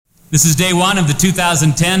This is day one of the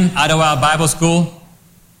 2010 Idlewild Bible School.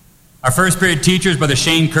 Our first period teacher is Brother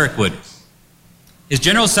Shane Kirkwood. His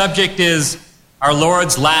general subject is our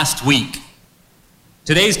Lord's last week.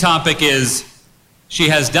 Today's topic is, she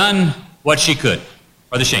has done what she could.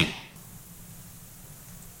 Brother Shane.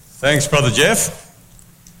 Thanks, Brother Jeff.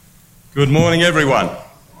 Good morning, everyone.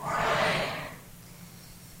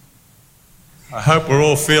 I hope we're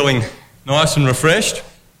all feeling nice and refreshed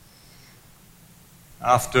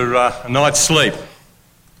after a night's sleep.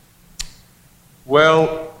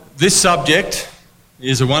 Well, this subject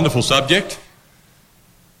is a wonderful subject.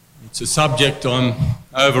 It's a subject I'm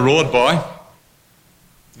overawed by.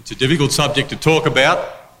 It's a difficult subject to talk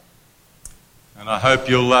about, and I hope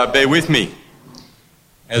you'll bear with me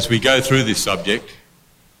as we go through this subject.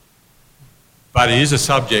 But it is a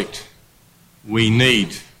subject we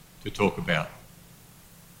need to talk about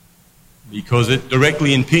because it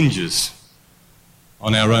directly impinges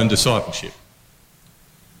on our own discipleship.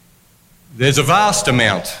 There's a vast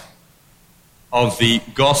amount of the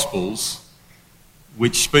Gospels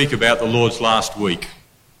which speak about the Lord's last week.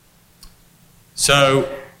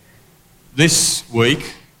 So this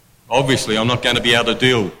week, obviously I'm not going to be able to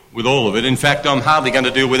deal with all of it. In fact, I'm hardly going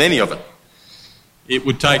to deal with any of it. It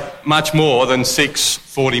would take much more than 6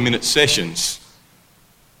 40-minute sessions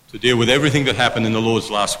to deal with everything that happened in the Lord's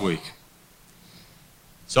last week.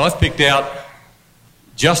 So I've picked out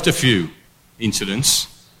just a few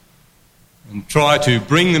incidents and try to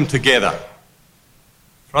bring them together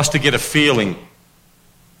for us to get a feeling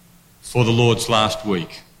for the Lord's last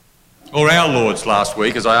week, or our Lord's last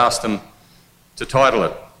week, as I asked them to title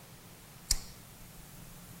it.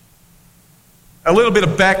 A little bit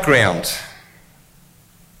of background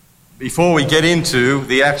before we get into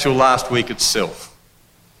the actual last week itself.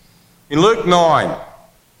 In Luke 9,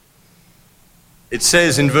 it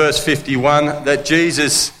says in verse 51 that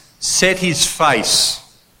Jesus set his face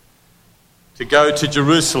to go to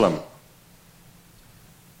Jerusalem.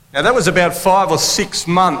 Now that was about 5 or 6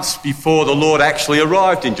 months before the Lord actually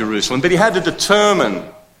arrived in Jerusalem, but he had to determine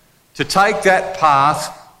to take that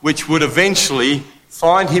path which would eventually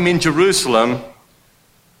find him in Jerusalem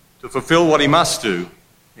to fulfill what he must do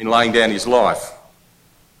in laying down his life.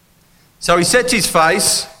 So he sets his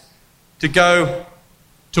face to go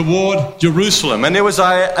toward Jerusalem, and there was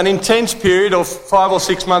an intense period of 5 or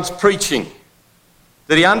 6 months preaching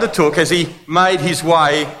that he undertook as he made his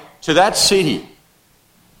way to that city.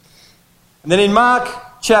 And then in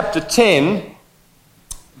Mark chapter 10,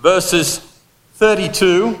 verses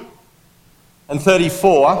 32 and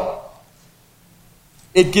 34,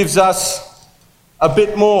 it gives us a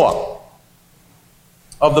bit more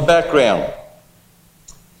of the background.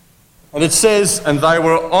 And it says, and they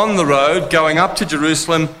were on the road going up to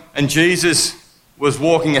Jerusalem, and Jesus was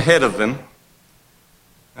walking ahead of them,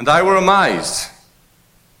 and they were amazed.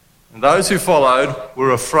 And those who followed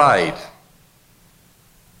were afraid.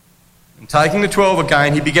 And taking the 12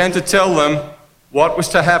 again, he began to tell them what was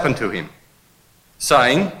to happen to him,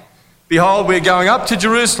 saying, "Behold, we are going up to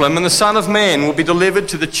Jerusalem, and the Son of Man will be delivered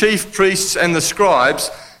to the chief priests and the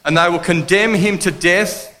scribes, and they will condemn him to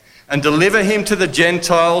death and deliver him to the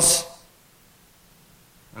Gentiles,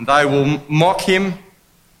 and they will mock him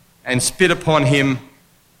and spit upon him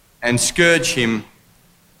and scourge him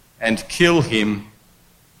and kill him,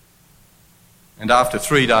 and after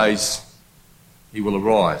 3 days he will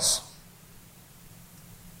arise."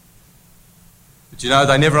 But you know,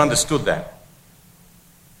 they never understood that.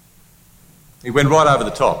 He went right over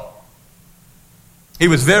the top. He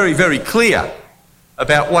was very, very clear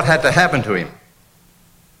about what had to happen to him,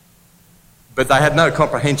 but they had no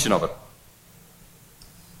comprehension of it.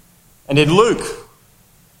 And in Luke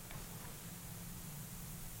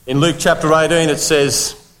chapter 18, it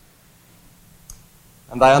says,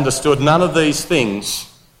 "And they understood none of these things,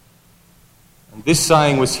 and this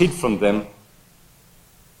saying was hid from them,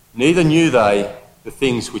 neither knew they the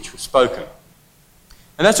things which were spoken."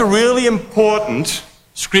 And that's a really important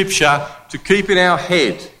scripture to keep in our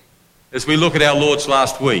head as we look at our Lord's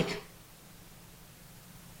last week.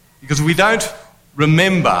 Because if we don't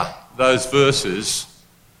remember those verses,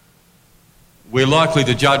 we're likely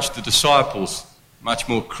to judge the disciples much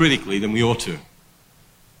more critically than we ought to.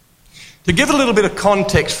 To give a little bit of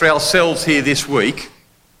context for ourselves here this week,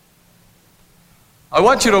 I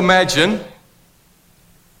want you to imagine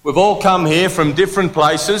we've all come here from different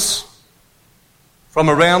places, from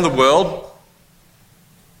around the world,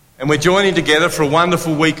 and we're joining together for a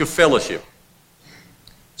wonderful week of fellowship.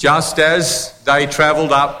 Just as they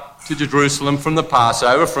travelled up to Jerusalem from the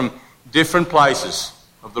Passover from different places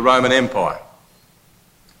of the Roman Empire.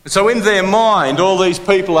 And so in their mind, all these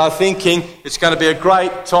people are thinking it's going to be a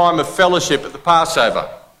great time of fellowship at the Passover.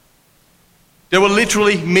 There were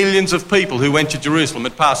literally millions of people who went to Jerusalem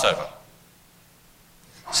at Passover.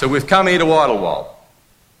 So we've come here to Idlewild.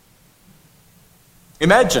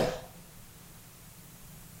 Imagine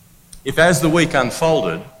if as the week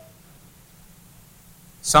unfolded,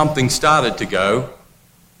 something started to go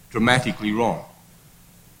dramatically wrong.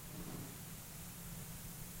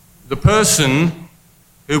 The person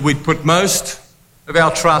who we'd put most of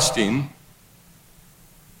our trust in,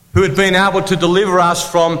 who had been able to deliver us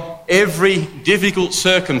from every difficult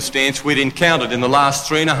circumstance we'd encountered in the last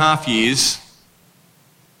 3.5 years,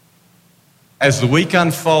 as the week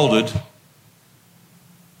unfolded,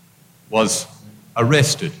 was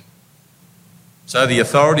arrested. So the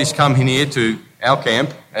authorities come in here to our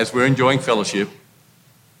camp as we're enjoying fellowship,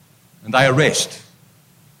 and they arrest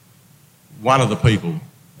one of the people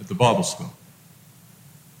at the Bible school.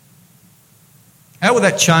 How would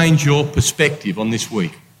that change your perspective on this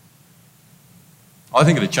week? I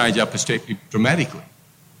think it would change our perspective dramatically.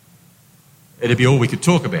 It'd be all we could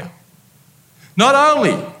talk about. Not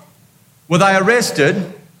only were they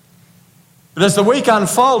arrested, but as the week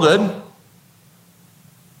unfolded,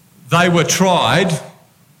 they were tried,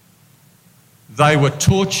 they were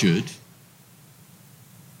tortured,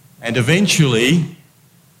 and eventually,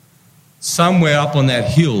 somewhere up on that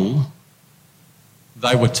hill,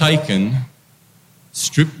 they were taken,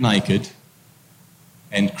 stripped naked,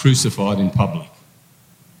 and crucified in public.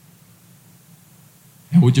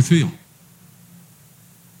 How would you feel?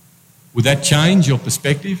 Would that change your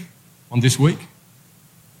perspective on this week?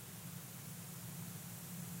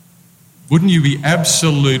 Wouldn't you be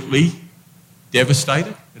absolutely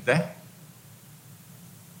devastated at that?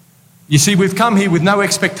 You see, we've come here with no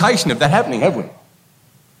expectation of that happening, have we?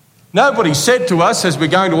 Nobody said to us as we're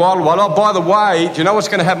going to Idlewild, oh, by the way, do you know what's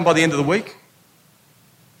going to happen by the end of the week?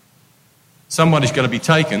 Somebody's going to be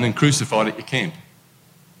taken and crucified at your camp.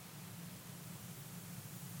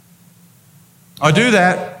 I do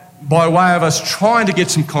that by way of us trying to get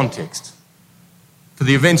some context for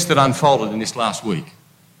the events that unfolded in this last week.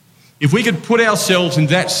 If we could put ourselves in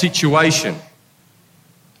that situation,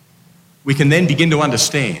 we can then begin to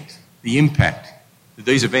understand the impact that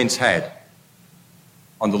these events had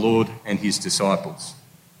on the Lord and his disciples.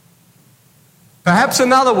 Perhaps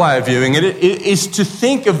another way of viewing it is to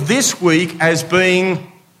think of this week as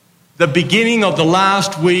being the beginning of the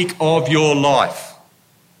last week of your life.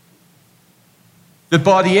 That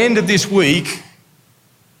by the end of this week,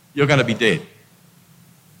 you're going to be dead.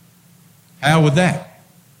 How would that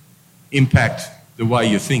impact the way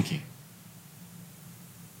you're thinking?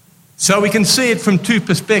 So we can see it from two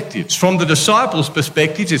perspectives. From the disciples'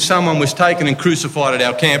 perspective, if someone was taken and crucified at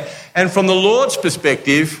our camp, and from the Lord's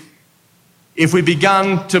perspective, if we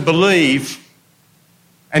begun to believe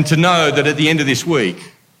and to know that at the end of this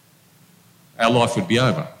week, our life would be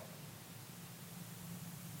over.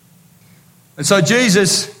 And so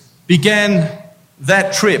Jesus began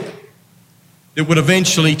that trip that would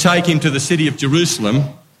eventually take him to the city of Jerusalem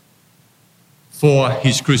for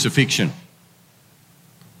his crucifixion.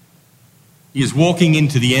 He is walking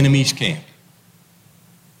into the enemy's camp.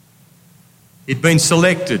 He'd been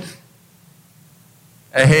selected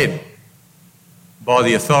ahead by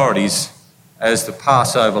the authorities as the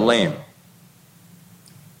Passover lamb.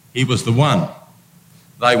 He was the one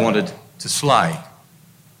they wanted to slay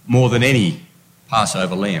more than any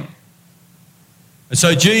Passover lamb. And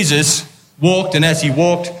so Jesus walked, and as he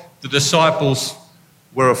walked, the disciples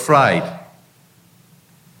were afraid.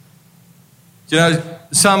 You know,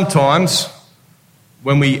 sometimes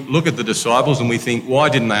when we look at the disciples and we think, why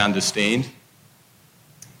didn't they understand?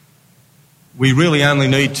 We really only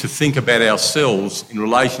need to think about ourselves in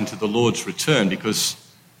relation to the Lord's return, because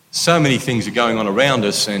so many things are going on around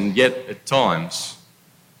us, and yet at times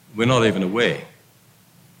we're not even aware.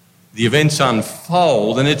 The events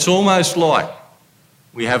unfold, and it's almost like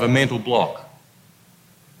we have a mental block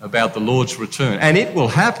about the Lord's return. And it will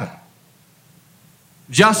happen.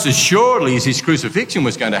 Just as surely as his crucifixion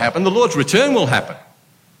was going to happen, the Lord's return will happen.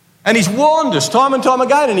 And he's warned us time and time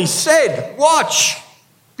again, and he said, watch,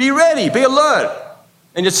 be ready, be alert.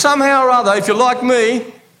 And yet somehow or other, if you're like me,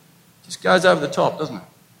 it just goes over the top, doesn't it?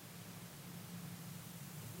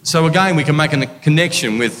 So again, we can make a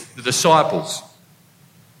connection with the disciples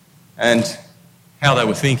and how they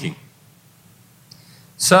were thinking.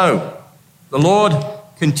 So, the Lord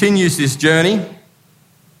continues this journey,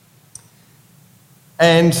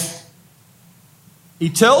 and he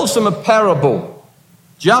tells them a parable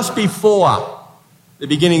just before the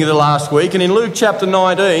beginning of the last week. And in Luke chapter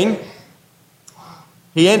 19,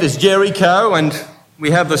 he enters Jericho, and we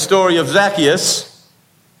have the story of Zacchaeus.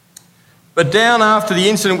 But down after the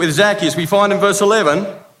incident with Zacchaeus, we find in verse 11,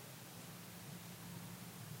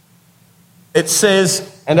 it says,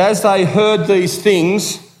 "And as they heard these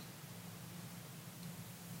things,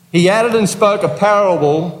 he added and spoke a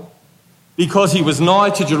parable because he was nigh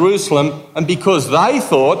to Jerusalem and because they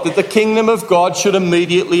thought that the kingdom of God should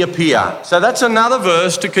immediately appear." So that's another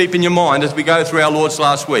verse to keep in your mind as we go through our Lord's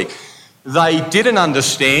last week. They didn't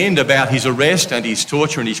understand about his arrest and his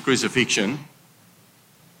torture and his crucifixion.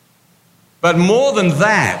 But more than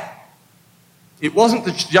that, it wasn't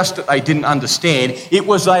just that they didn't understand, it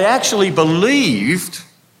was they actually believed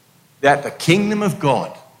that the kingdom of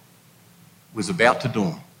God was about to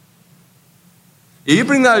dawn. You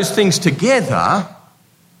bring those things together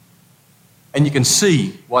and you can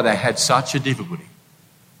see why they had such a difficulty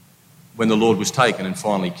when the Lord was taken and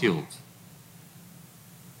finally killed.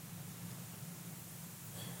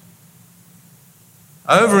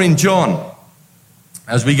 Over in John,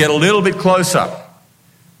 as we get a little bit closer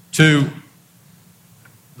to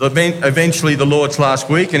eventually the Lord's last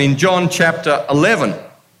week, and in John chapter 11,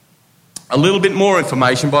 a little bit more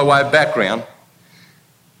information by way of background.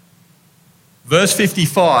 Verse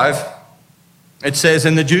 55, it says,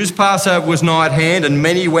 "And the Jews' Passover was nigh at hand, and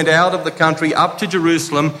many went out of the country up to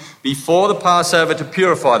Jerusalem before the Passover to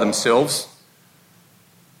purify themselves.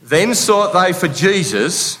 Then sought they for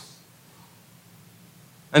Jesus,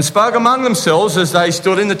 and spoke among themselves as they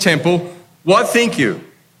stood in the temple, What think you,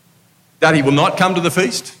 that he will not come to the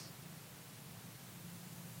feast?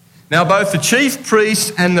 Now both the chief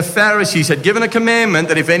priests and the Pharisees had given a commandment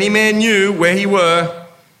that if any man knew where he were,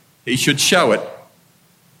 he should show it,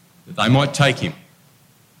 that they might take him."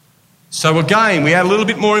 So again, we add a little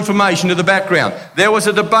bit more information to the background. There was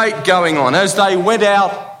a debate going on as they went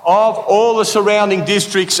out of all the surrounding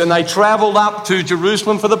districts and they travelled up to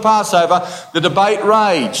Jerusalem for the Passover. The debate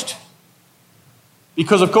raged.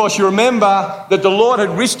 Because, of course, you remember that the Lord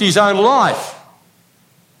had risked his own life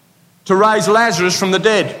to raise Lazarus from the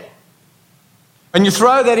dead. And you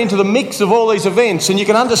throw that into the mix of all these events and you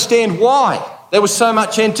can understand why there was so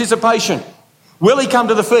much anticipation. Will he come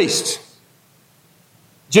to the feast?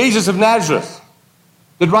 Jesus of Nazareth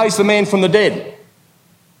that raised the man from the dead.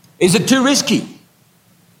 Is it too risky?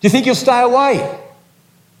 Do you think he'll stay away?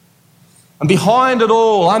 And behind it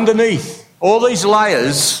all, underneath all these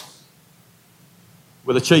layers,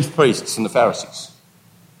 were the chief priests and the Pharisees.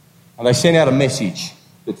 And they sent out a message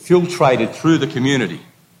that filtrated through the community.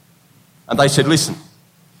 And they said, listen,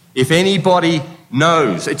 if anybody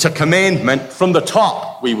knows, it's a commandment from the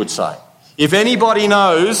top, we would say. If anybody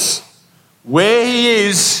knows where he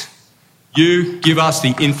is, you give us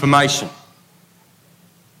the information.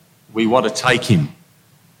 We want to take him.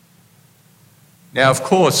 Now, of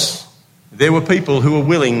course, there were people who were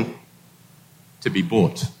willing to be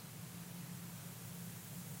bought.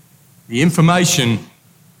 The information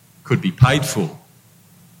could be paid for.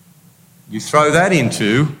 You throw that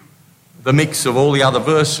into the mix of all the other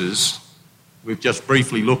verses we've just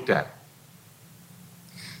briefly looked at.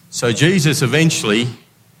 So Jesus eventually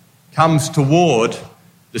comes toward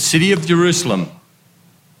the city of Jerusalem,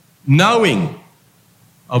 knowing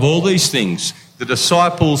of all these things, the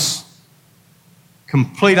disciples'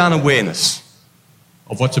 complete unawareness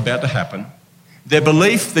of what's about to happen, their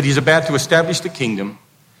belief that he's about to establish the kingdom,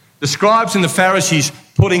 the scribes and the Pharisees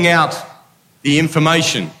putting out the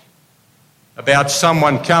information about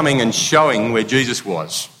someone coming and showing where Jesus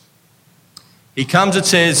was. He comes, it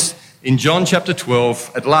says, in John chapter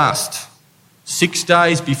 12, at last, 6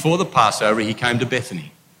 days before the Passover, he came to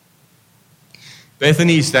Bethany.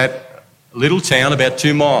 Bethany is that little town about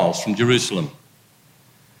 2 miles from Jerusalem,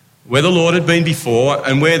 where the Lord had been before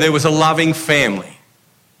and where there was a loving family.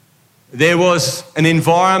 There was an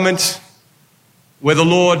environment where the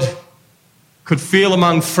Lord could feel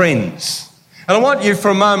among friends. And I want you for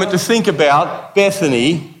a moment to think about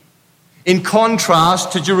Bethany in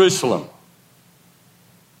contrast to Jerusalem.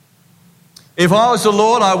 If I was the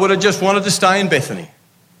Lord, I would have just wanted to stay in Bethany,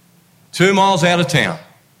 2 miles out of town.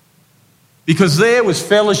 Because there was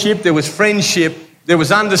fellowship, there was friendship, there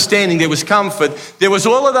was understanding, there was comfort. There was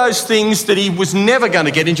all of those things that he was never going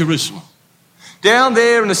to get in Jerusalem. Down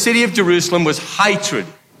there in the city of Jerusalem was hatred,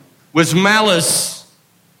 was malice,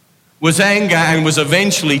 was anger, and was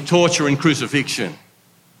eventually torture and crucifixion.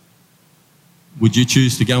 Would you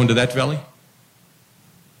choose to go into that valley?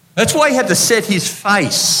 That's why he had to set his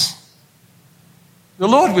face. The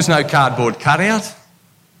Lord was no cardboard cutout.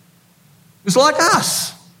 It was like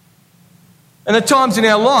us. And at times in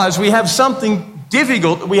our lives, we have something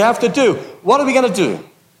difficult that we have to do. What are we going to do?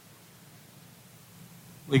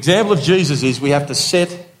 The example of Jesus is we have to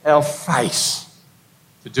set our face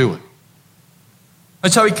to do it.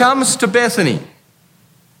 And so he comes to Bethany,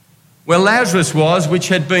 where Lazarus was, which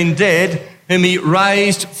had been dead, whom he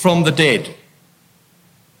raised from the dead.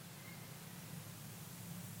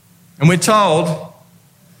 And we're told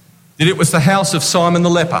that it was the house of Simon the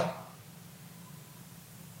leper.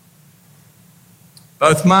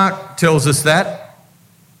 Both Mark tells us that,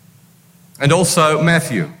 and also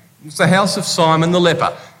Matthew. It's the house of Simon the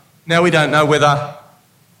leper. Now, we don't know whether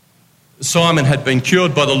Simon had been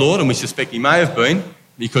cured by the Lord, and we suspect he may have been,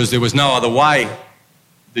 because there was no other way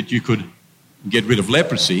that you could get rid of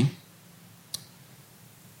leprosy.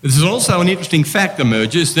 There's also an interesting fact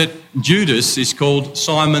emerges that Judas is called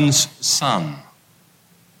Simon's son.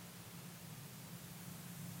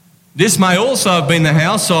 This may also have been the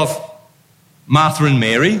house of Martha and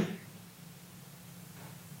Mary.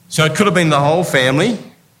 So it could have been the whole family.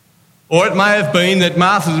 Or it may have been that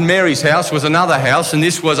Martha and Mary's house was another house, and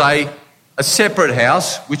this was a separate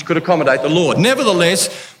house which could accommodate the Lord.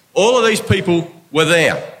 Nevertheless, all of these people were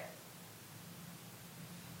there.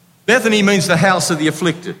 Bethany means the house of the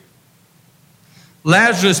afflicted.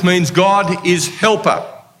 Lazarus means God is helper.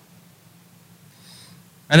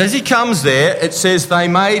 And as he comes there, it says they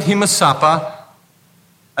made him a supper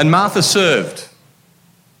and Martha served.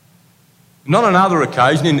 Not on another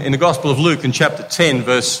occasion, in the Gospel of Luke in chapter 10,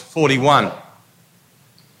 verse 41.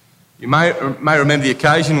 You may remember the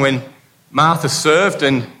occasion when Martha served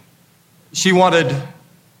and she wanted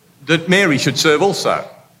that Mary should serve also.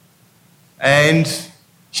 And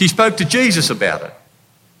she spoke to Jesus about it.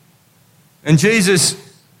 And Jesus,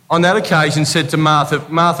 on that occasion, said to Martha,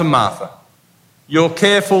 "Martha, Martha, you're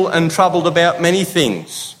careful and troubled about many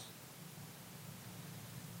things."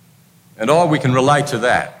 And we can relate to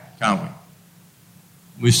that, can't we?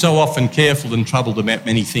 We're so often careful and troubled about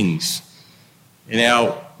many things in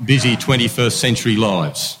our busy 21st century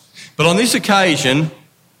lives. But on this occasion,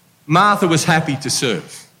 Martha was happy to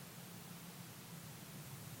serve.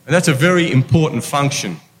 And that's a very important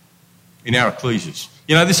function in our ecclesias.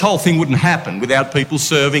 You know, this whole thing wouldn't happen without people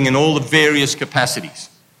serving in all the various capacities.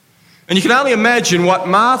 And you can only imagine what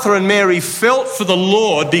Martha and Mary felt for the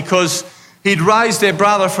Lord because he'd raised their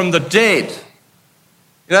brother from the dead.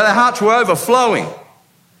 You know, their hearts were overflowing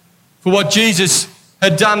for what Jesus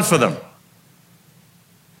had done for them.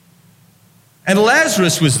 And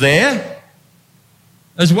Lazarus was there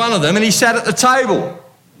as one of them, and he sat at the table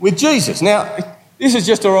with Jesus. Now, this is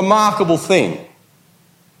just a remarkable thing.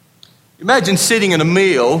 Imagine sitting at a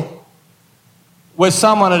meal where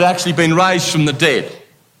someone had actually been raised from the dead.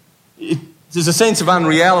 There's a sense of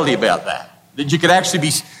unreality about that you could actually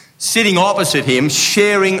be sitting opposite him,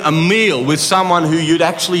 sharing a meal with someone who you'd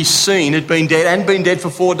actually seen had been dead and been dead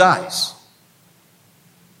for 4 days.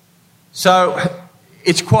 So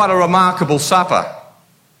it's quite a remarkable supper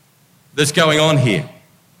that's going on here.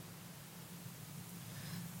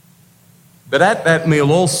 But at that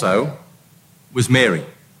meal also was Mary.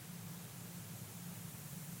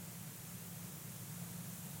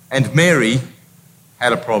 And Mary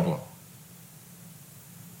had a problem.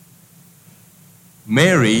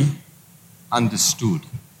 Mary understood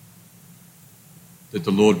that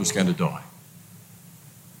the Lord was going to die.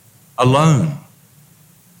 Alone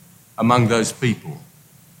among those people,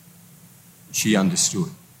 she understood.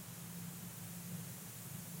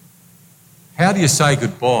 How do you say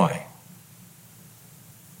goodbye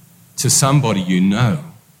to somebody you know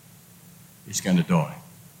is going to die?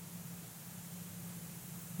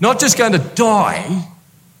 Not just going to die,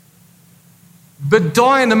 but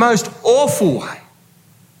die in the most awful way.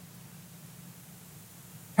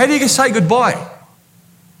 How do you say goodbye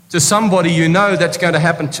to somebody you know that's going to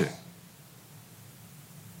happen to?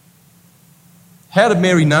 How did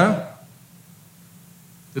Mary know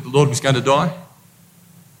that the Lord was going to die?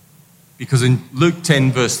 Because in Luke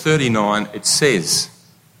 10, verse 39, it says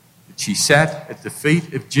that she sat at the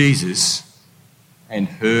feet of Jesus and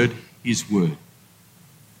heard his word.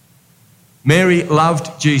 Mary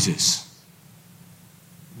loved Jesus.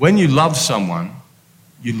 When you love someone,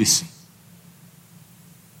 you listen.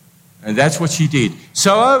 And that's what she did.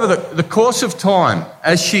 So over the course of time,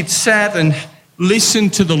 as she'd sat and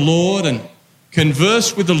listened to the Lord and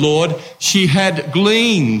conversed with the Lord, she had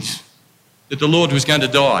gleaned that the Lord was going to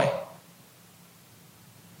die.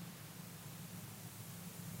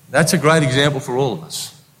 That's a great example for all of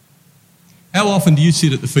us. How often do you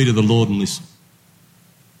sit at the feet of the Lord and listen?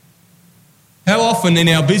 How often in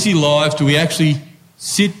our busy lives do we actually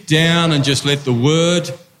sit down and just let the word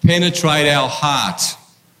penetrate our heart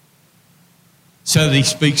so that he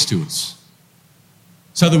speaks to us,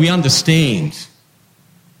 so that we understand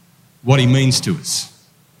what he means to us?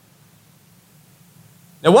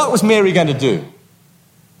 Now, what was Mary going to do?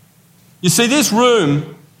 You see, this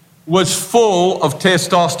room was full of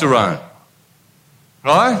testosterone,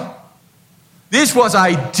 right? This was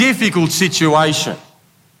a difficult situation.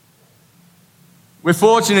 We're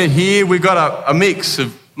fortunate here, we've got a mix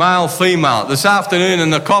of male, female. This afternoon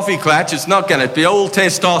in the coffee clutch, it's not going to be all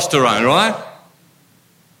testosterone, right?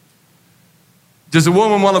 Does a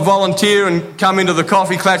woman want to volunteer and come into the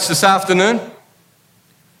coffee clutch this afternoon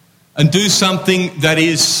and do something that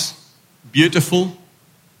is beautiful,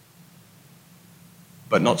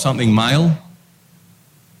 but not something male?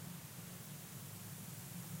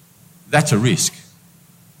 That's a risk.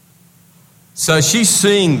 So she's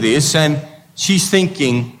seeing this and she's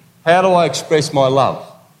thinking, how do I express my love?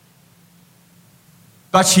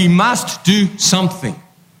 But she must do something.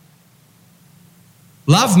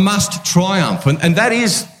 Love must triumph, and that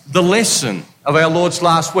is the lesson of our Lord's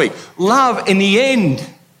last week. Love, in the end,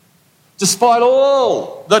 despite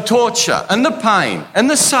all the torture and the pain and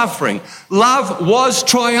the suffering, love was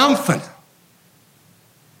triumphant.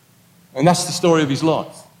 And that's the story of his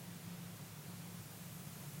life.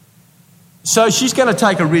 So she's going to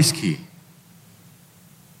take a risk here.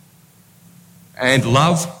 And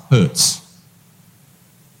love hurts.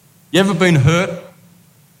 You ever been hurt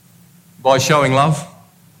by showing love?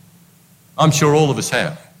 I'm sure all of us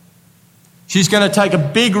have. She's going to take a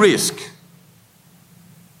big risk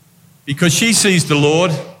because she sees the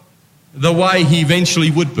Lord the way he eventually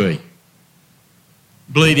would be.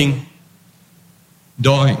 Bleeding,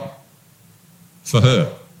 dying for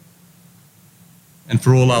her and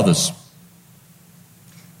for all others.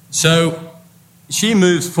 So she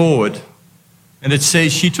moves forward and it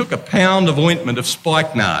says she took a pound of ointment of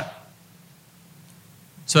spikenard.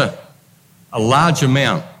 It's a large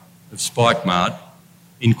amount of spikenard,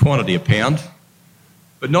 in quantity a pound,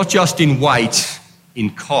 but not just in weight, in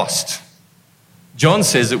cost. John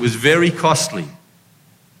says it was very costly.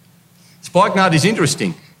 Spikenard is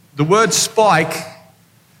interesting. The word spike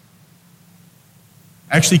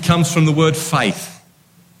actually comes from the word faith.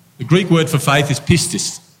 The Greek word for faith is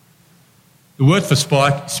pistis. The word for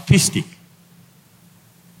spike is pistic.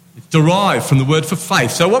 It's derived from the word for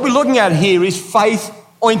faith. So what we're looking at here is faith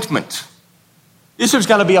ointment. This was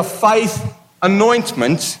going to be a faith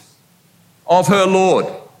anointment of her Lord.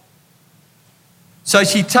 So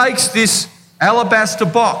she takes this alabaster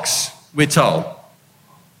box, we're told.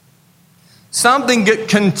 Something that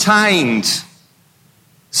contained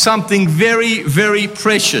something very, very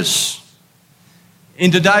precious.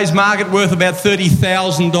 In today's market, worth about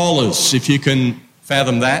 $30,000, if you can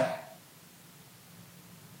fathom that.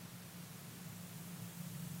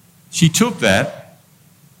 She took that.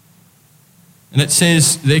 And it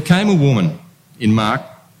says, there came a woman in Mark,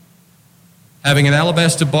 having an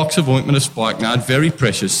alabaster box of ointment of spikenard, very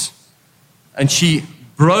precious, and she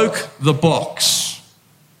broke the box.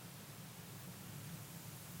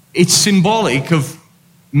 It's symbolic of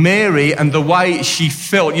Mary and the way she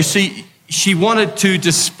felt. You see, she wanted to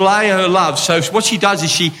display her love. So what she does is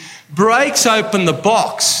she breaks open the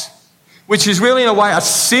box, which is really in a way a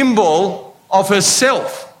symbol of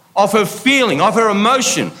herself, of her feeling, of her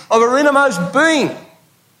emotion, of her innermost being.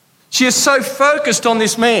 She is so focused on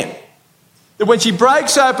this man that when she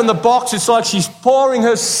breaks open the box, it's like she's pouring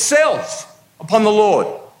herself upon the Lord.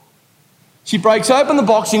 She breaks open the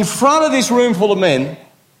box in front of this room full of men,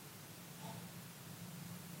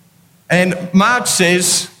 and Mark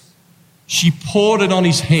says she poured it on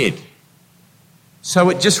his head. So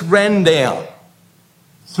it just ran down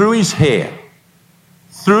through his hair,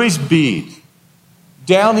 through his beard,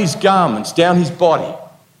 down his garments, down his body.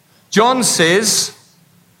 John says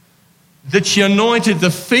that she anointed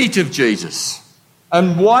the feet of Jesus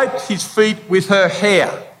and wiped his feet with her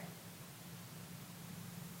hair.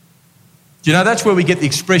 Do you know, that's where we get the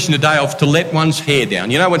expression today of to let one's hair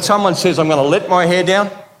down. You know, when someone says, I'm going to let my hair down,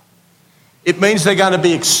 it means they're going to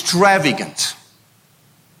be extravagant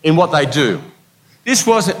in what they do. This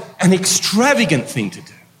was an extravagant thing to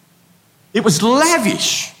do. It was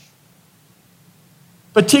lavish,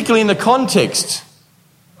 particularly in the context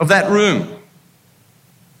of that room.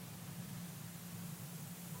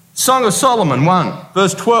 Song of Solomon 1,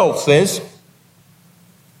 verse 12 says,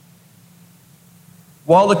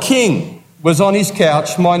 while the king was on his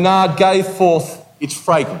couch, my nard gave forth its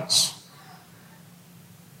fragrance.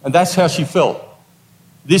 And that's how she felt.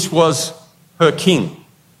 This was her king.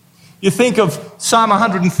 You think of Psalm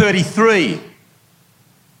 133,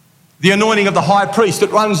 the anointing of the high priest that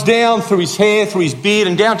runs down through his hair, through his beard,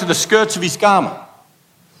 and down to the skirts of his garment.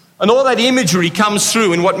 And all that imagery comes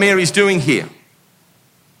through in what Mary's doing here.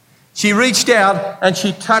 She reached out and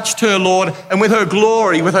she touched her Lord, and with her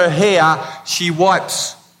glory, with her hair, she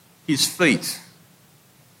wipes his feet.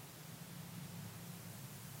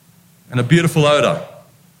 and a beautiful odour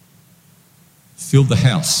filled the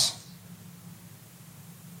house.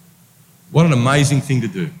 What an amazing thing to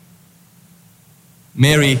do.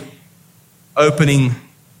 Mary opening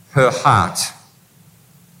her heart.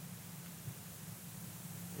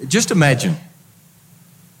 Just imagine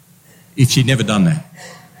if she'd never done that.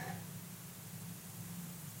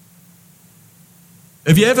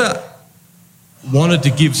 Have you ever wanted to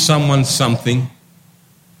give someone something,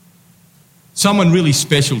 someone really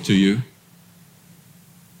special to you,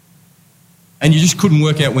 and you just couldn't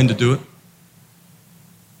work out when to do it?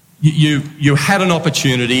 You had an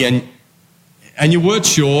opportunity and you weren't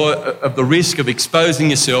sure of the risk of exposing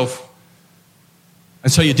yourself,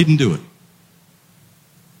 and so you didn't do it.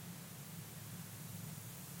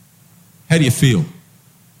 How do you feel?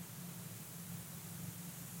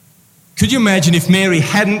 Could you imagine if Mary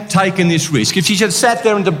hadn't taken this risk? If she had sat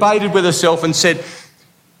there and debated with herself and said,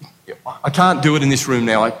 I can't do it in this room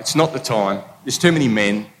now, it's not the time, there's too many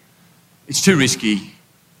men, it's too risky,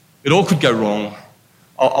 it all could go wrong,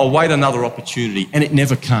 I'll wait another opportunity, and it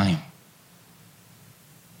never came.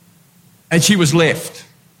 And she was left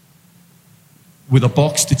with a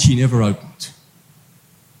box that she never opened.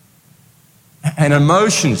 And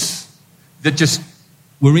emotions that just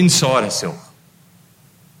were inside herself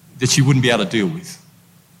that she wouldn't be able to deal with.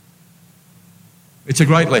 It's a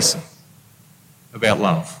great lesson about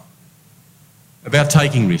love, about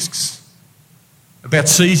taking risks, about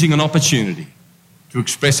seizing an opportunity to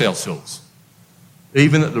express ourselves,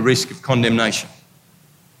 even at the risk of condemnation.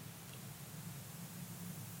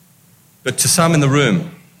 But to some in the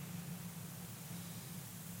room,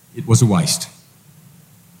 it was a waste.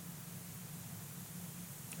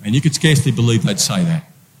 And you could scarcely believe they'd say that.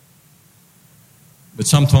 But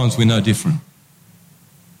sometimes we're no different.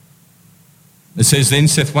 It says, then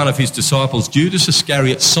saith one of his disciples, Judas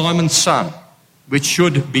Iscariot, Simon's son, which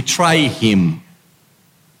should betray him.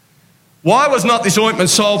 Why was not this ointment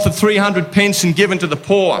sold for 300 pence and given to the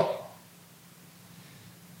poor?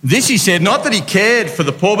 This he said, not that he cared for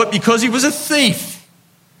the poor, but because he was a thief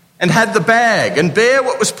and had the bag and bare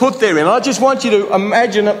what was put therein. I just want you to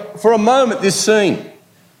imagine for a moment this scene.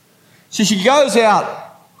 So she goes out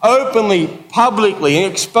openly, publicly,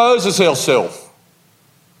 and exposes herself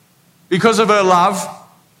because of her love.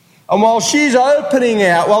 And while she's opening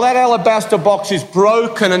out, while that alabaster box is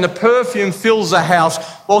broken and the perfume fills the house,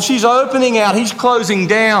 while she's opening out, he's closing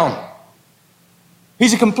down.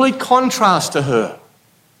 He's a complete contrast to her.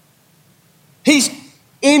 He's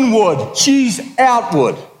inward, she's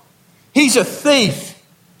outward. He's a thief,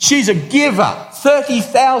 she's a giver.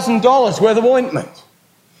 $30,000 worth of ointment.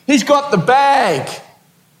 He's got the bag.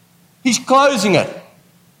 He's closing it.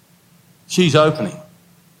 She's opening.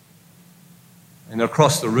 And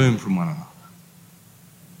across the room from one another.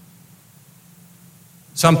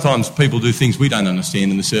 Sometimes people do things we don't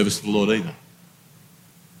understand in the service of the Lord either.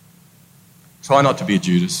 Try not to be a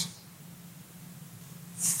Judas.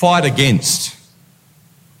 Fight against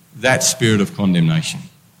that spirit of condemnation.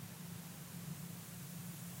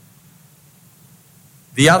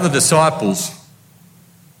 The other disciples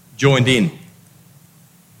joined in.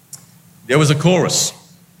 There was a chorus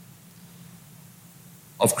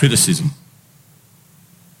of criticism.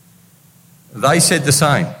 They said the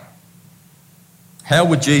same. How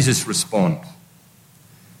would Jesus respond?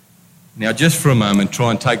 Now, just for a moment,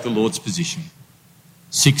 try and take the Lord's position.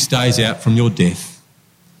 6 days out from your death,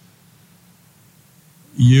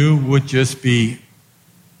 you would just be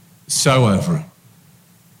so over it.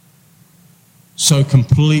 So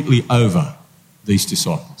completely over these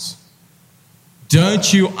disciples.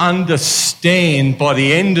 Don't you understand by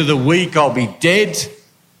the end of the week I'll be dead?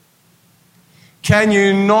 Can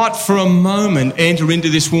you not for a moment enter into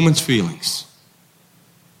this woman's feelings?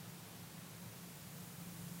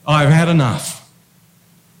 I've had enough.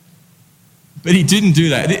 But he didn't do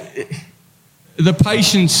that. The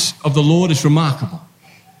patience of the Lord is remarkable.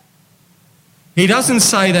 He doesn't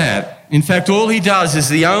say that. In fact, all he does is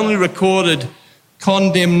the only recorded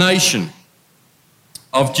condemnation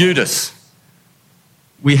of Judas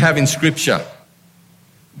we have in Scripture.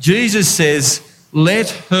 Jesus says, let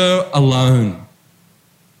her alone.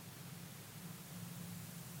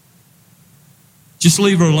 Just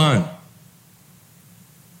leave her alone.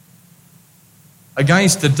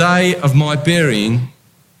 Against the day of my burying,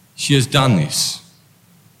 she has done this.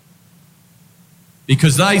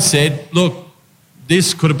 Because they said, look,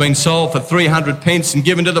 this could have been sold for 300 pence and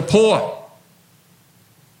given to the poor.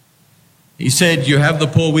 He said, you have the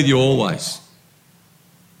poor with you always.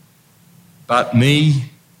 But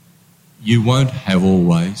me, you won't have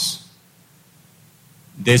always.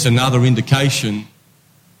 There's another indication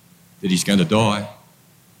that he's going to die.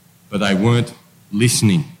 but they weren't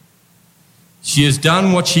listening. She has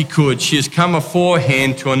done what she could. She has come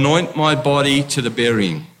aforehand to anoint my body to the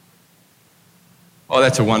burying. Oh,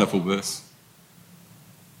 that's a wonderful verse.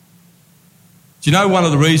 Do you know one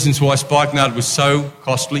of the reasons why spikenard was so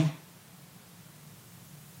costly?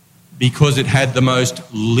 Because it had the most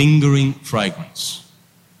lingering fragrance,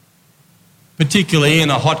 particularly in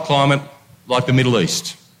a hot climate like the Middle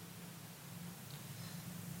East.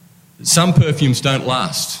 Some perfumes don't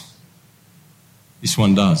last. This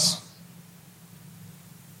one does.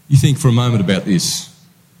 You think for a moment about this.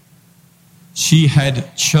 She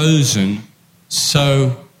had chosen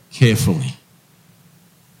so carefully.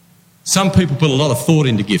 Some people put a lot of thought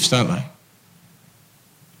into gifts, don't they?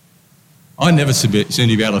 I never seem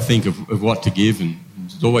to be able to think of what to give, and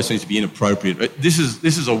it always seems to be inappropriate. But this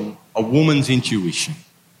is a woman's intuition.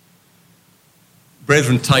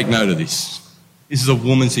 Brethren, take note of this. This is a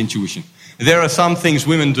woman's intuition. There are some things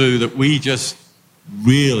women do that we just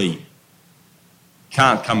really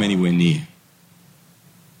can't come anywhere near.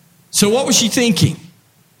 So what was she thinking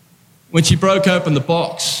when she broke open the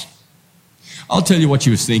box? I'll tell you what she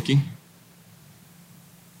was thinking.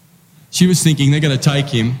 She was thinking they're going to take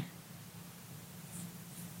him,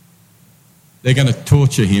 they're going to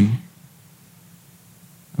torture him,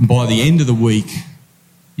 and by the end of the week,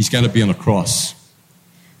 he's going to be on a cross.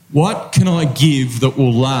 What can I give that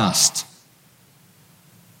will last?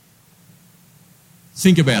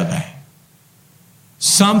 Think about that.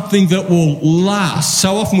 Something that will last.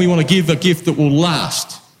 So often we want to give a gift that will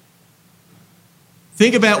last.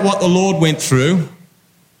 Think about what the Lord went through,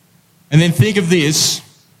 and then think of this.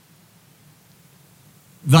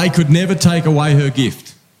 They could never take away her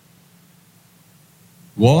gift.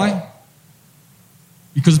 Why?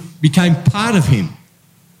 Because it became part of him.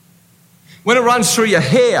 When it runs through your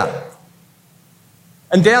hair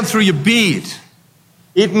and down through your beard,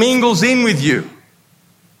 it mingles in with you.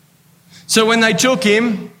 So when they took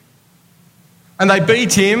him and they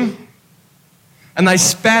beat him and they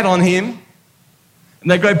spat on him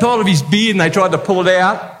and they grabbed hold of his beard and they tried to pull it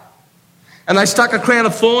out and they stuck a crown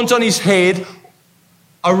of thorns on his head,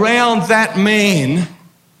 around that man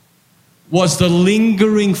was the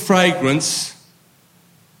lingering fragrance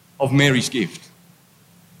of Mary's gift.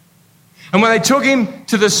 And when they took him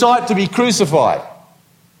to the site to be crucified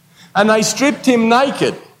and they stripped him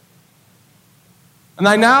naked and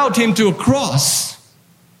they nailed him to a cross,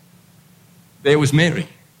 there was Mary.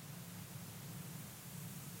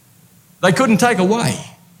 They couldn't take away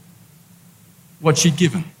what she'd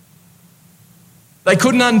given. They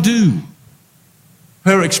couldn't undo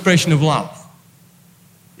her expression of love.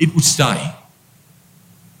 It would stay.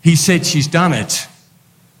 He said, she's done it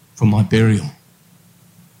for my burial.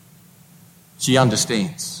 She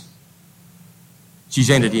understands. She's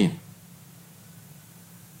entered in.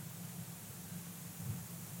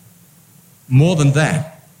 More than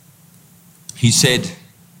that, he said,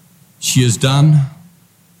 she has done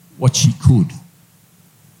what she could.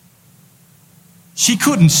 She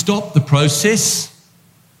couldn't stop the process.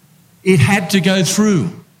 It had to go through.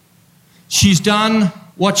 She's done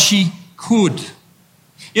what she could.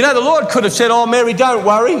 You know, the Lord could have said, oh, Mary, don't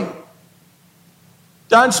worry.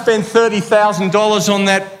 Don't spend $30,000 on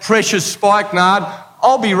that precious spikenard.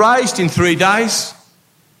 I'll be raised in 3 days.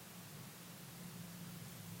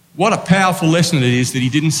 What a powerful lesson it is that he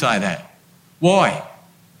didn't say that. Why?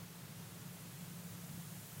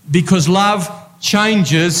 Because love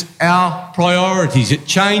changes our priorities. It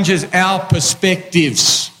changes our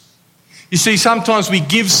perspectives. You see, sometimes we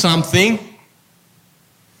give something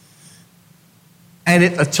and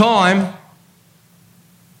at the time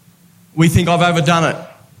we think, I've overdone it.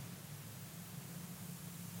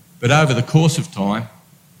 But over the course of time,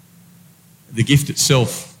 the gift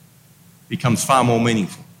itself becomes far more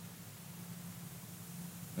meaningful.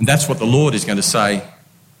 And that's what the Lord is going to say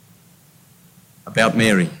about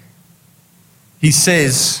Mary. He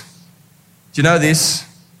says, do you know this?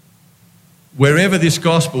 Wherever this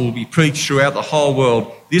gospel will be preached throughout the whole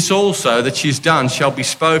world, this also that she's done shall be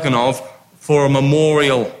spoken of for a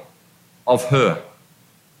memorial of her.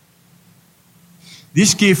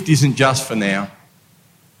 This gift isn't just for now.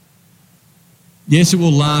 Yes, it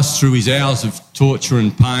will last through his hours of torture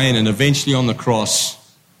and pain, and eventually on the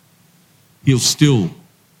cross, he'll still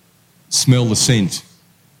smell the scent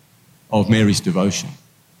of Mary's devotion.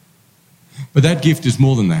 But that gift is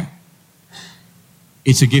more than that.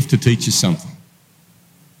 It's a gift to teach us something.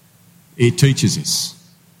 It teaches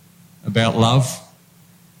us about love,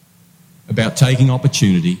 about taking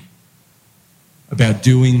opportunity, about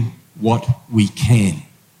doing what we can.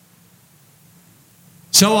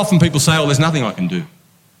 So often people say, oh, there's nothing I can do.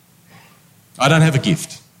 I don't have a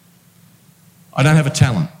gift. I don't have a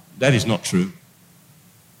talent. That is not true.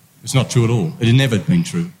 It's not true at all. It has never been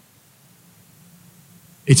true.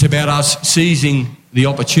 It's about us seizing the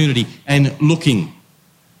opportunity and looking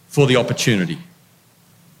for the opportunity.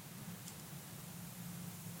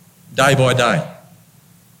 Day by day.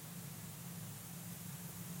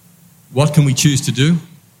 What can we choose to do?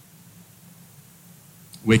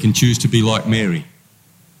 We can choose to be like Mary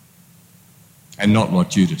and not like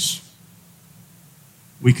Judas.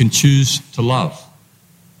 We can choose to love.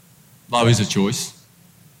 Love is a choice.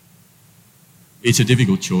 It's a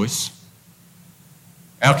difficult choice.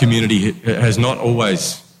 Our community has not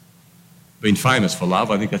always been famous for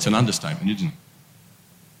love. I think that's an understatement, isn't it?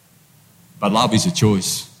 But love is a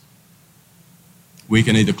choice. We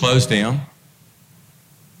can either close down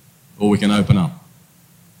or we can open up.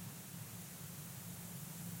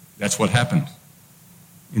 That's what happened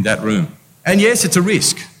in that room. And yes, it's a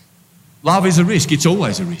risk. Love is a risk. It's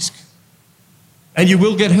always a risk. And you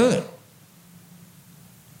will get hurt.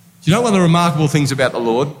 Do you know one of the remarkable things about the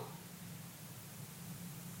Lord?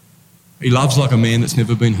 He loves like a man that's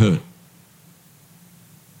never been hurt.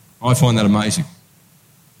 I find that amazing.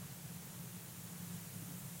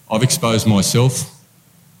 I've exposed myself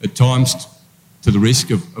at times to the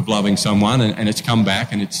risk of loving someone, and it's come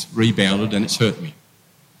back and it's rebounded and it's hurt me.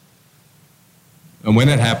 And when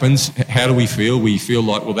that happens, how do we feel? We feel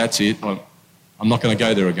like, well, that's it. I'm not going to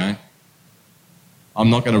go there again.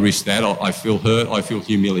 I'm not going to risk that. I feel hurt. I feel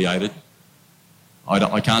humiliated.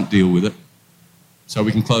 I can't deal with it. So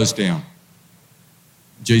we can close down.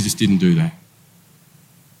 Jesus didn't do that.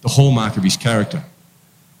 The hallmark of his character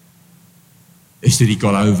is that he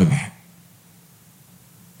got over that.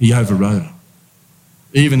 He overrode it.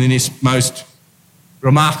 Even in this most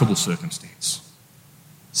remarkable circumstance.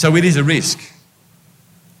 So it is a risk.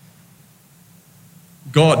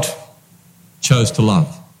 God chose to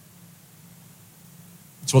love.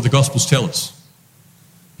 That's what the Gospels tell us.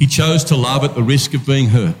 He chose to love at the risk of being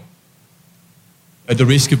hurt, at the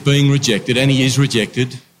risk of being rejected, and he is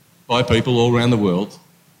rejected by people all around the world.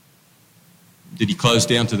 Did he close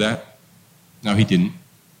down to that? No, he didn't.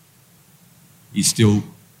 He's still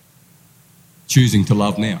choosing to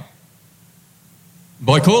love now.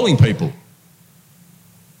 By calling people.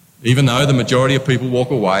 Even though the majority of people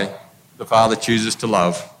walk away, the Father chooses to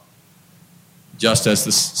love, just as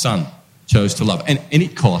the Son chose to love. And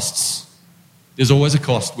it costs. There's always a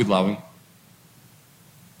cost with loving.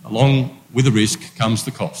 Along with the risk comes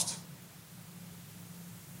the cost.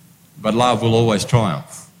 But love will always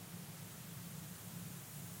triumph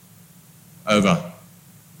over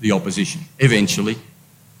the opposition, eventually.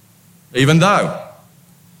 Even though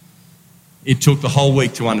it took the whole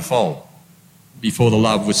week to unfold before the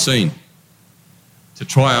love was seen, to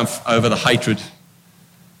triumph over the hatred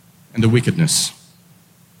and the wickedness.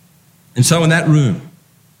 And so in that room,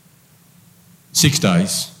 6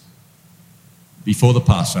 days before the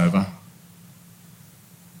Passover,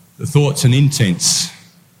 the thoughts and intents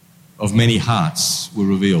of many hearts were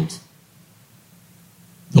revealed.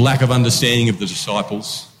 The lack of understanding of the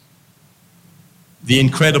disciples, the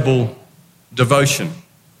incredible devotion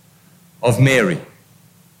of Mary,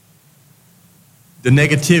 the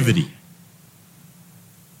negativity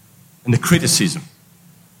and the criticism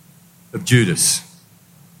of Judas.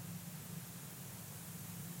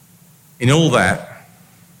 In all that,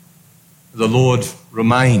 the Lord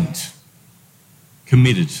remained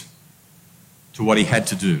committed to what he had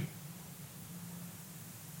to do.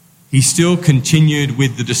 He still continued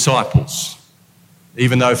with the disciples,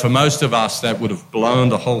 even though for most of us that would have blown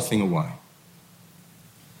the whole thing away.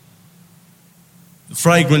 The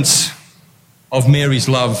fragrance of Mary's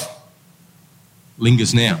love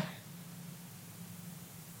lingers now.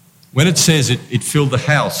 When it says it filled the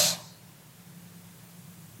house,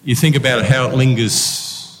 you think about how it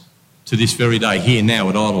lingers to this very day, here now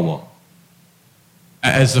at Idlewild.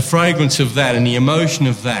 As the fragrance of that and the emotion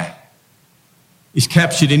of that is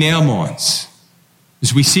captured in our minds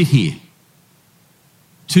as we sit here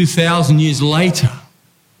 2,000 years later,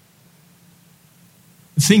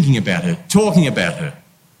 thinking about her, talking about her,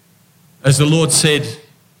 as the Lord said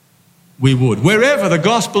we would. Wherever the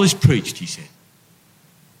gospel is preached, he said,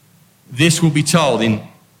 this will be told in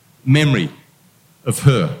memory of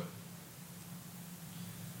her.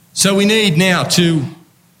 So we need now to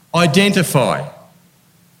identify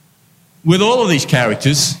with all of these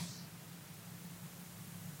characters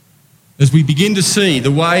as we begin to see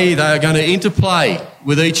the way they are going to interplay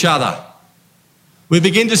with each other. We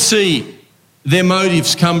begin to see their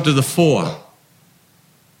motives come to the fore.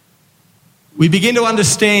 We begin to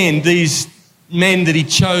understand these men that he'd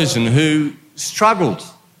chosen who struggled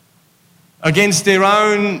against their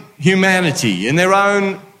own humanity and their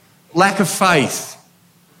own lack of faith.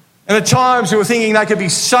 And at times they were thinking they could be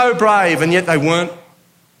so brave and yet they weren't.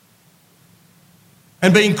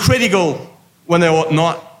 And being critical when they ought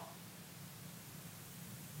not.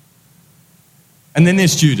 And then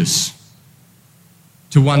there's Judas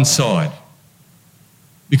to one side.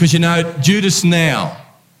 Because Judas now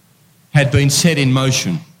had been set in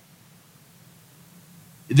motion.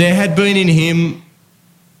 There had been in him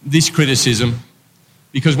this criticism,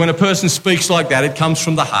 because when a person speaks like that, it comes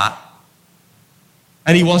from the heart.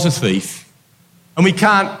 And he was a thief. And we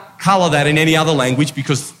can't colour that in any other language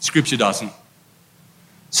because Scripture doesn't.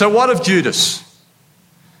 So what of Judas?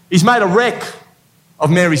 He's made a wreck of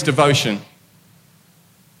Mary's devotion.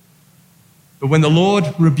 But when the Lord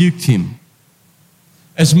rebuked him,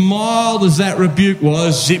 as mild as that rebuke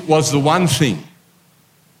was, it was the one thing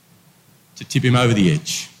to tip him over the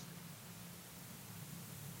edge,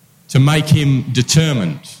 to make him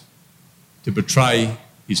determined to betray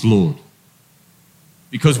his Lord.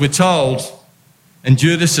 Because we're told, and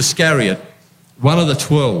Judas Iscariot, one of the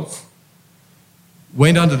 12,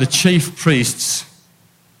 went under the chief priests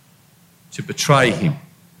to betray him.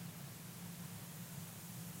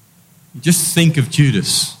 Just think of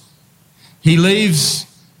Judas. He leaves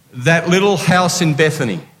that little house in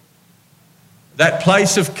Bethany, that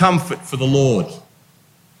place of comfort for the Lord.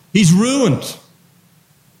 He's ruined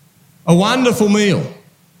a wonderful meal.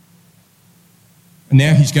 And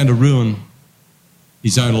now he's going to ruin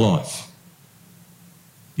his own life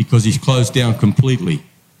because he's closed down completely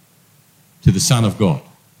to the Son of God.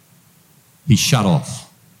 He's shut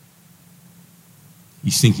off.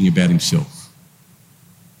 He's thinking about himself.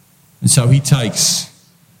 And so he takes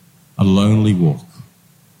a lonely walk.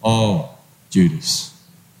 Oh, Judas.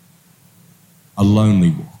 A lonely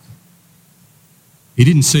walk. He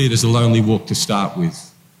didn't see it as a lonely walk to start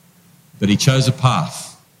with, but he chose a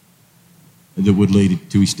path that would lead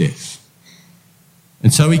to his death.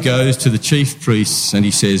 And so he goes to the chief priests and he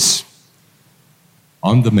says,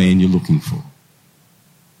 I'm the man you're looking for.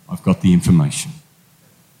 I've got the information.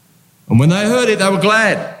 And when they heard it, they were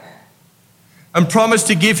glad and promised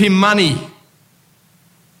to give him money.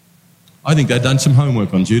 I think they'd done some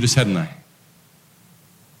homework on Judas, hadn't they?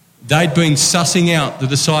 They'd been sussing out the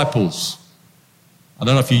disciples. I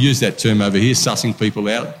don't know if you use that term over here, sussing people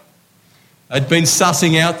out. They'd been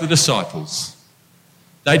sussing out the disciples.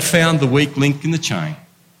 They'd found the weak link in the chain.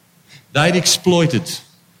 They'd exploited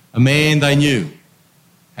a man they knew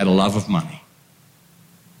had a love of money.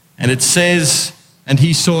 And it says, and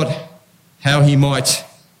he sought how he might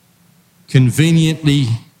conveniently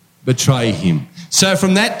betray him. So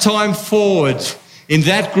from that time forward, in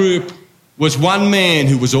that group was one man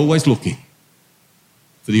who was always looking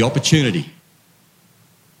for the opportunity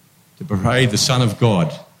to betray the Son of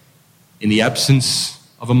God in the absence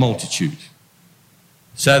of a multitude,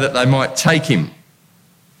 so that they might take him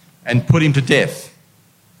and put him to death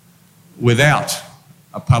without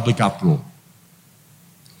a public uproar.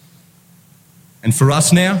 And for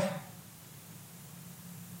us now,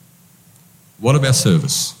 what of our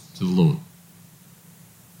service to the Lord?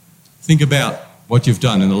 Think about what you've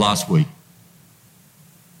done in the last week.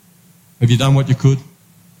 Have you done what you could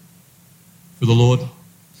for the Lord?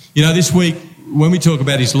 This week, when we talk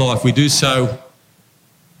about his life, we do so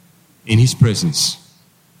in his presence.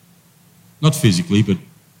 Not physically, but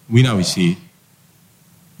we know he's here.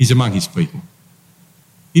 He's among his people.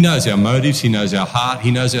 He knows our motives, he knows our heart,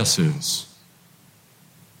 he knows our service.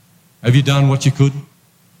 Have you done what you could?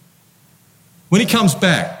 When he comes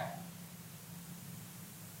back,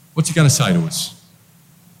 what's he going to say to us?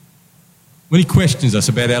 When he questions us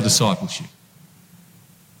about our discipleship?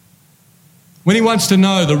 When he wants to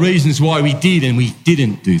know the reasons why we did and we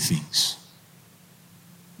didn't do things?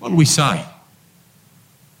 What do we say?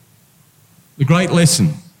 The great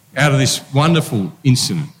lesson out of this wonderful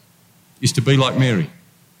incident is to be like Mary.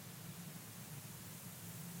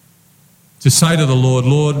 To say to the Lord,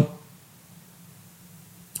 Lord,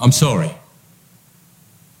 I'm sorry.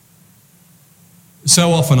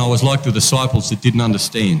 So often I was like the disciples that didn't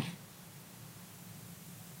understand.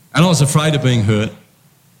 And I was afraid of being hurt.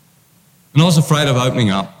 And I was afraid of opening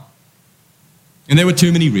up. And there were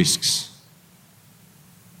too many risks.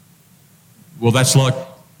 Well, that's like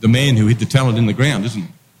the man who hid the talent in the ground, isn't it?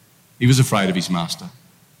 He was afraid of his master.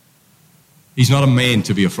 He's not a man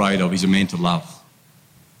to be afraid of, he's a man to love.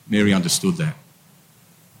 Mary understood that.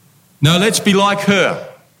 No, let's be like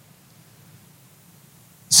her,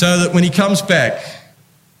 so that when he comes back,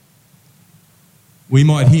 we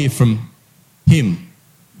might hear from him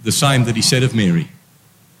the same that he said of Mary.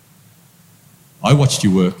 I watched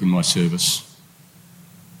you work in my service.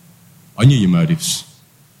 I knew your motives.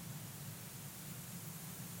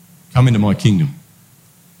 Come into my kingdom.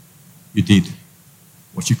 You did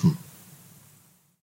what you could.